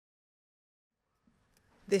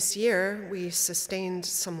This year, we sustained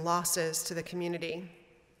some losses to the community.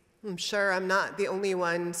 I'm sure I'm not the only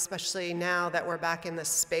one, especially now that we're back in this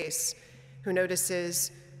space, who notices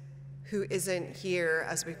who isn't here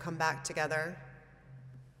as we come back together.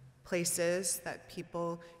 Places that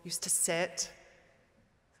people used to sit,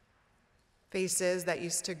 faces that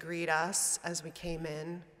used to greet us as we came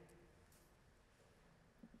in.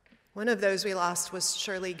 One of those we lost was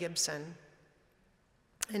Shirley Gibson.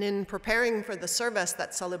 And in preparing for the service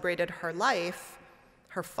that celebrated her life,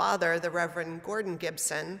 her father, the Reverend Gordon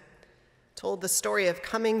Gibson, told the story of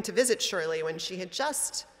coming to visit Shirley when she had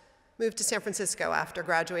just moved to San Francisco after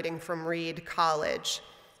graduating from Reed College,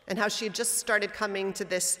 and how she had just started coming to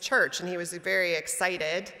this church, and he was very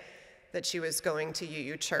excited that she was going to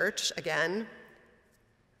UU Church again,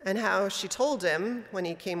 and how she told him when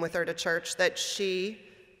he came with her to church that she,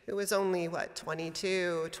 who was only,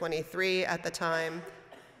 22, 23 at the time,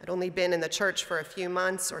 had only been in the church for a few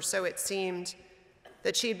months, or so it seemed,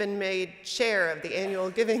 that she'd been made chair of the annual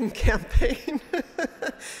giving campaign.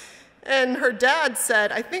 And her dad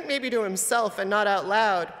said, I think maybe to himself and not out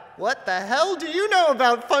loud, "What the hell do you know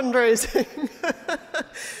about fundraising?"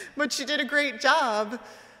 But she did a great job,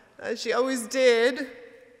 as she always did,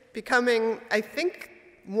 becoming, I think,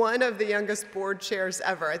 one of the youngest board chairs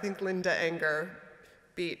ever. I think Linda Enger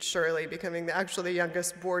beat Shirley, becoming actually the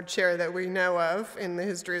youngest board chair that we know of in the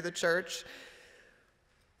history of the church.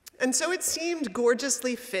 And so it seemed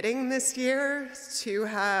gorgeously fitting this year to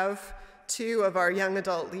have two of our young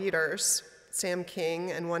adult leaders, Sam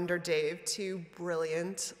King and Wonder Dave, two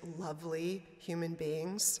brilliant, lovely human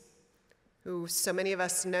beings who so many of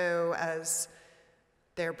us know as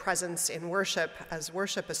their presence in worship as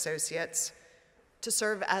worship associates, to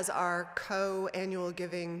serve as our co-annual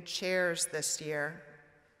giving chairs this year.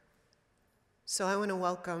 So I want to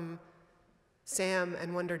welcome Sam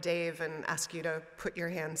and Wonder Dave and ask you to put your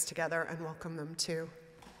hands together and welcome them too.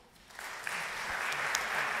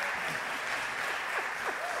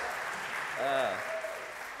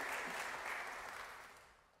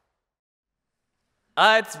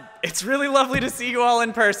 It's really lovely to see you all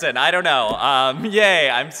in person. I don't know. Yay,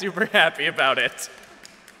 I'm super happy about it.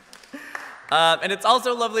 And it's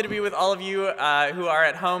also lovely to be with all of you who are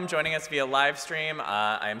at home joining us via live stream.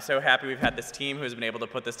 I am so happy we've had this team who has been able to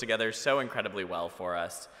put this together so incredibly well for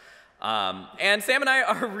us. And Sam and I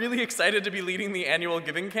are really excited to be leading the annual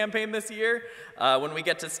giving campaign this year when we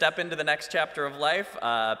get to step into the next chapter of life.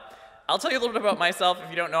 I'll tell you a little bit about myself if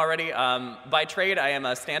you don't know already. By trade, I am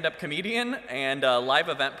a stand-up comedian and a live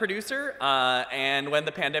event producer. And when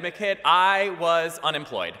the pandemic hit, I was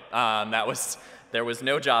unemployed. There was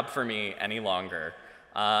no job for me any longer.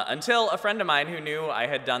 Until a friend of mine who knew I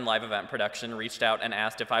had done live event production reached out and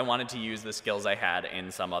asked if I wanted to use the skills I had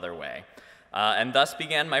in some other way. And thus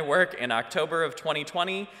began my work in October of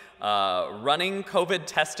 2020, running COVID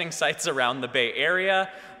testing sites around the Bay Area.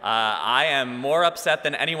 I am more upset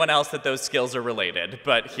than anyone else that those skills are related,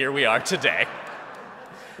 but here we are today.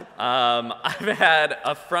 I've had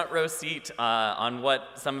a front row seat on what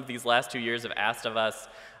some of these last 2 years have asked of us.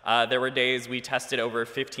 There were days we tested over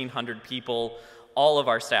 1,500 people. All of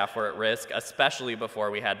our staff were at risk, especially before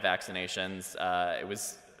we had vaccinations. It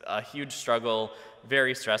was a huge struggle,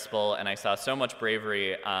 very stressful, and I saw so much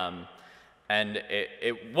bravery. And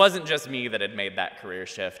it wasn't just me that had made that career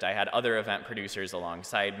shift. I had other event producers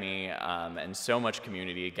alongside me, and so much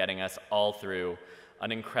community getting us all through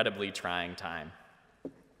an incredibly trying time.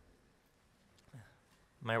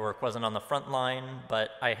 My work wasn't on the front line,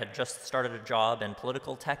 but I had just started a job in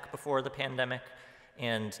political tech before the pandemic,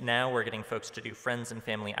 and now we're getting folks to do friends and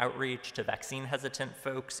family outreach to vaccine-hesitant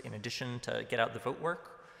folks in addition to get out the vote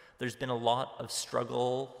work. There's been a lot of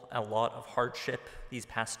struggle, a lot of hardship these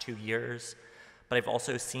past 2 years, but I've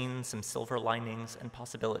also seen some silver linings and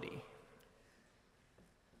possibility.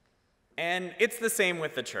 And it's the same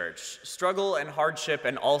with the church. Struggle and hardship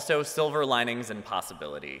and also silver linings and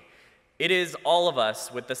possibility. It is all of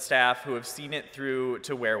us with the staff who have seen it through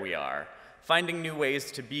to where we are, finding new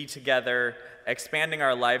ways to be together, expanding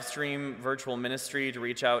our live stream virtual ministry to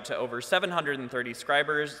reach out to over 730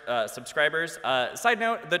 subscribers. Side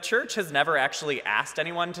note, the church has never actually asked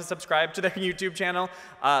anyone to subscribe to their YouTube channel,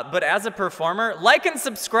 but as a performer, like and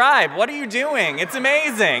subscribe. What are you doing? It's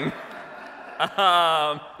amazing.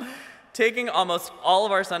 Taking almost all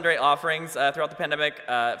of our Sunday offerings throughout the pandemic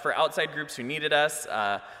for outside groups who needed us,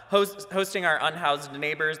 hosting our unhoused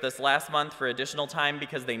neighbors this last month for additional time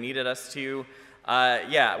because they needed us to.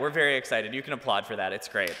 Yeah, we're very excited. You can applaud for that. It's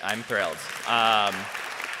great. I'm thrilled.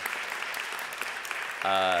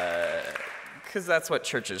 Because that's what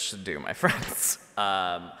churches should do, my friends.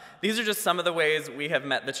 These are just some of the ways we have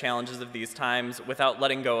met the challenges of these times without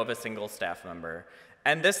letting go of a single staff member.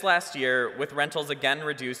 And this last year, with rentals again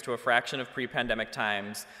reduced to a fraction of pre-pandemic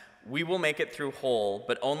times, we will make it through whole,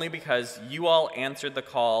 but only because you all answered the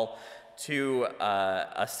call to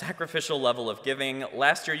a sacrificial level of giving.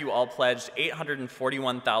 Last year, you all pledged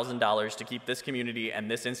 $841,000 to keep this community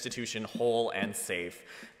and this institution whole and safe.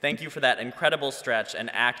 Thank you for that incredible stretch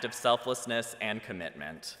and act of selflessness and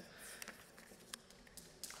commitment.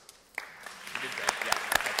 You did great.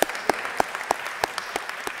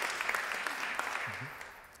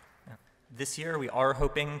 Yeah. This year, we are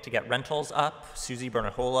hoping to get rentals up. Susie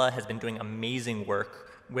Bernahola has been doing amazing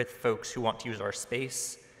work with folks who want to use our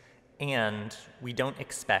space. And we don't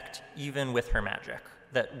expect, even with her magic,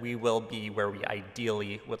 that we will be where we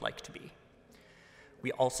ideally would like to be.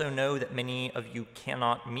 We also know that many of you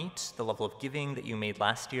cannot meet the level of giving that you made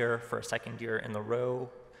last year for a second year in a row.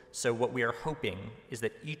 So what we are hoping is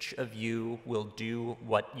that each of you will do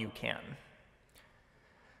what you can.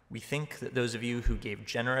 We think that those of you who gave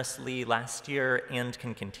generously last year and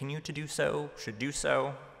can continue to do so should do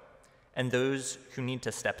so. And those who need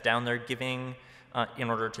to step down their giving in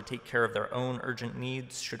order to take care of their own urgent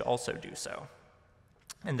needs should also do so.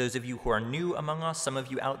 And those of you who are new among us, some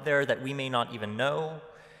of you out there that we may not even know,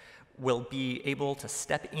 will be able to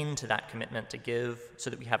step into that commitment to give so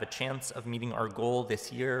that we have a chance of meeting our goal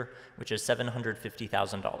this year, which is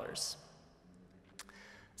 $750,000.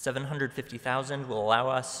 $750,000 will allow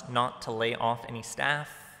us not to lay off any staff,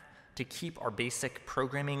 to keep our basic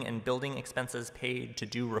programming and building expenses paid, to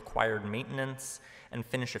do required maintenance and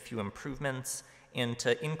finish a few improvements, and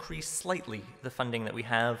to increase slightly the funding that we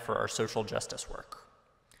have for our social justice work.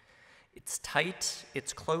 It's tight,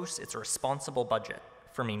 it's close, it's a responsible budget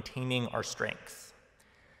for maintaining our strength.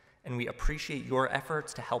 And we appreciate your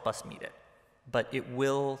efforts to help us meet it, but it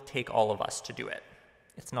will take all of us to do it.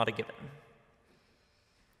 It's not a given.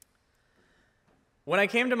 When I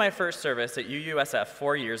came to my first service at UUSF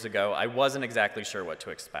 4 years ago, I wasn't exactly sure what to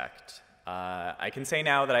expect. I can say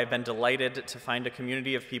now that I've been delighted to find a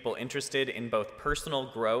community of people interested in both personal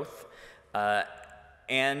growth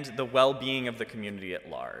and the well-being of the community at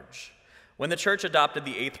large. When the church adopted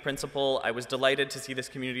the 8th principle, I was delighted to see this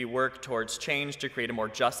community work towards change to create a more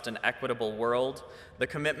just and equitable world. The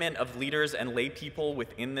commitment of leaders and lay people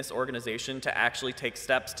within this organization to actually take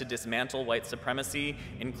steps to dismantle white supremacy,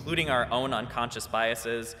 including our own unconscious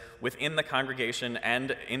biases, within the congregation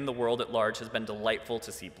and in the world at large has been delightful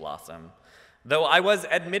to see blossom. Though I was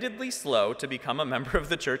admittedly slow to become a member of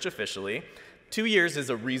the church officially, 2 years is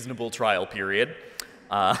a reasonable trial period.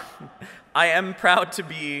 I am proud to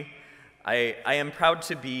be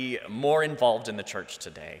more involved in the church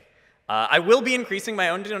today. I will be increasing my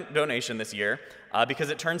own donation this year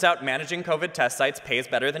because it turns out managing COVID test sites pays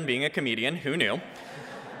better than being a comedian. Who knew?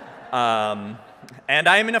 And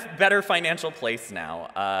I am in a better financial place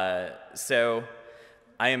now. So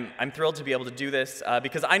I'm thrilled to be able to do this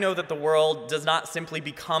because I know that the world does not simply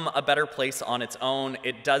become a better place on its own.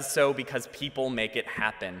 It does so because people make it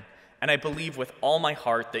happen. And I believe with all my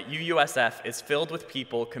heart that UUSF is filled with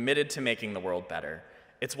people committed to making the world better.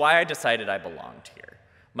 It's why I decided I belonged here.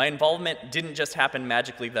 My involvement didn't just happen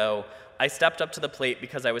magically, though. I stepped up to the plate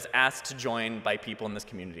because I was asked to join by people in this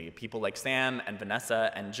community, people like Sam and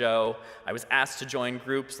Vanessa and Joe. I was asked to join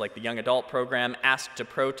groups like the Young Adult Program, asked to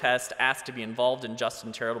protest, asked to be involved in just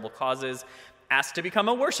and charitable causes, asked to become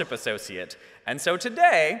a worship associate. And so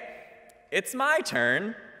today, it's my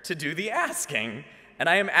turn to do the asking. And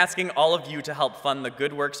I am asking all of you to help fund the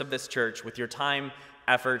good works of this church with your time,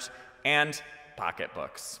 effort, and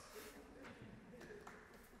pocketbooks.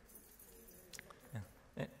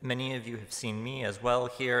 Many of you have seen me as well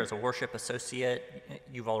here as a worship associate.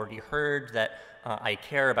 You've already heard that I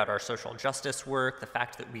care about our social justice work, the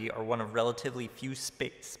fact that we are one of relatively few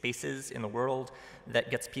spaces in the world that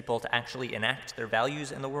gets people to actually enact their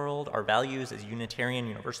values in the world, our values as Unitarian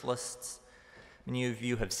Universalists. Many of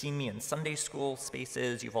you have seen me in Sunday school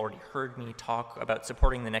spaces. You've already heard me talk about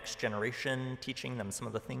supporting the next generation, teaching them some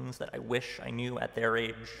of the things that I wish I knew at their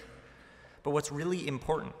age. But what's really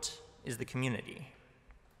important is the community.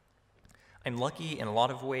 I'm lucky in a lot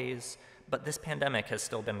of ways, but this pandemic has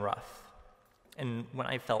still been rough. And when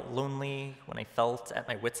I felt lonely, when I felt at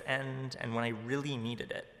my wit's end, and when I really needed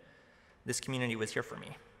it, this community was here for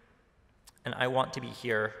me. And I want to be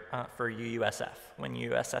here for UUSF when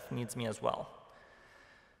UUSF needs me as well.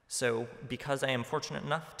 So because I am fortunate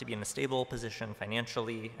enough to be in a stable position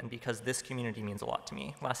financially, and because this community means a lot to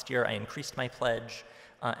me, last year I increased my pledge,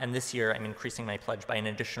 and this year I'm increasing my pledge by an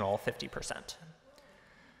additional 50%.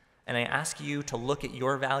 And I ask you to look at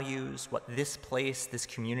your values, what this place, this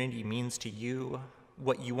community means to you,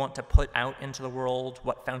 what you want to put out into the world,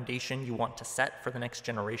 what foundation you want to set for the next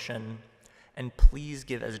generation, and please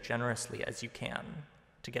give as generously as you can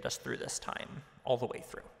to get us through this time, all the way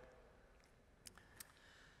through.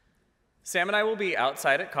 Sam and I will be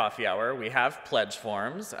outside at coffee hour. We have pledge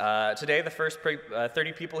forms. Today, the first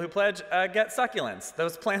 30 people who pledge get succulents,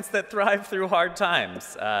 those plants that thrive through hard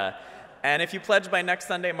times. And if you pledge by next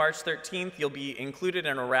Sunday, March 13th, you'll be included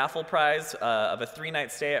in a raffle prize of a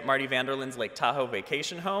 3-night stay at Marty Vanderlin's Lake Tahoe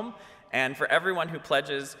vacation home. And for everyone who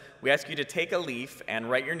pledges, we ask you to take a leaf and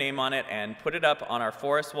write your name on it and put it up on our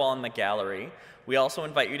forest wall in the gallery. We also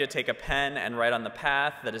invite you to take a pen and write on the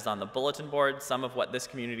path that is on the bulletin board some of what this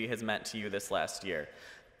community has meant to you this last year.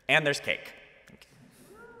 And there's cake.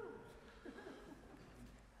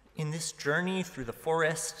 In this journey through the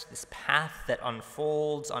forest, this path that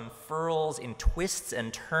unfolds, unfurls in twists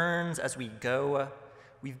and turns as we go,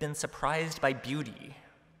 we've been surprised by beauty,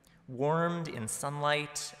 warmed in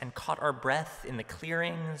sunlight and caught our breath in the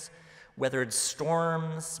clearings, weathered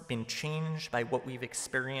storms, been changed by what we've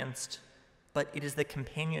experienced, but it is the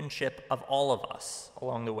companionship of all of us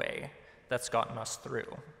along the way that's gotten us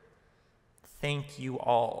through. Thank you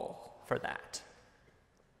all for that.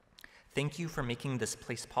 Thank you for making this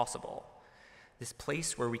place possible, this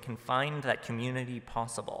place where we can find that community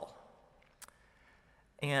possible.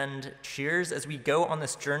 And cheers as we go on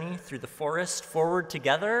this journey through the forest forward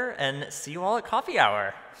together, and see you all at coffee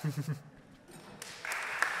hour.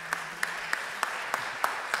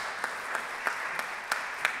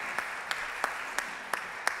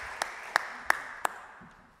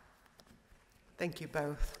 Thank you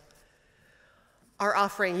both. Our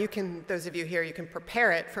offering, those of you here, you can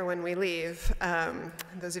prepare it for when we leave.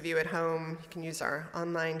 Those of you at home, you can use our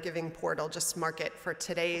online giving portal. Just mark it for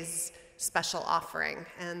today's special offering.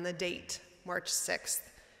 And the date, March 6th,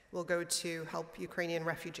 will go to help Ukrainian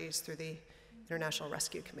refugees through the International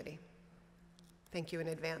Rescue Committee. Thank you in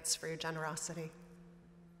advance for your generosity.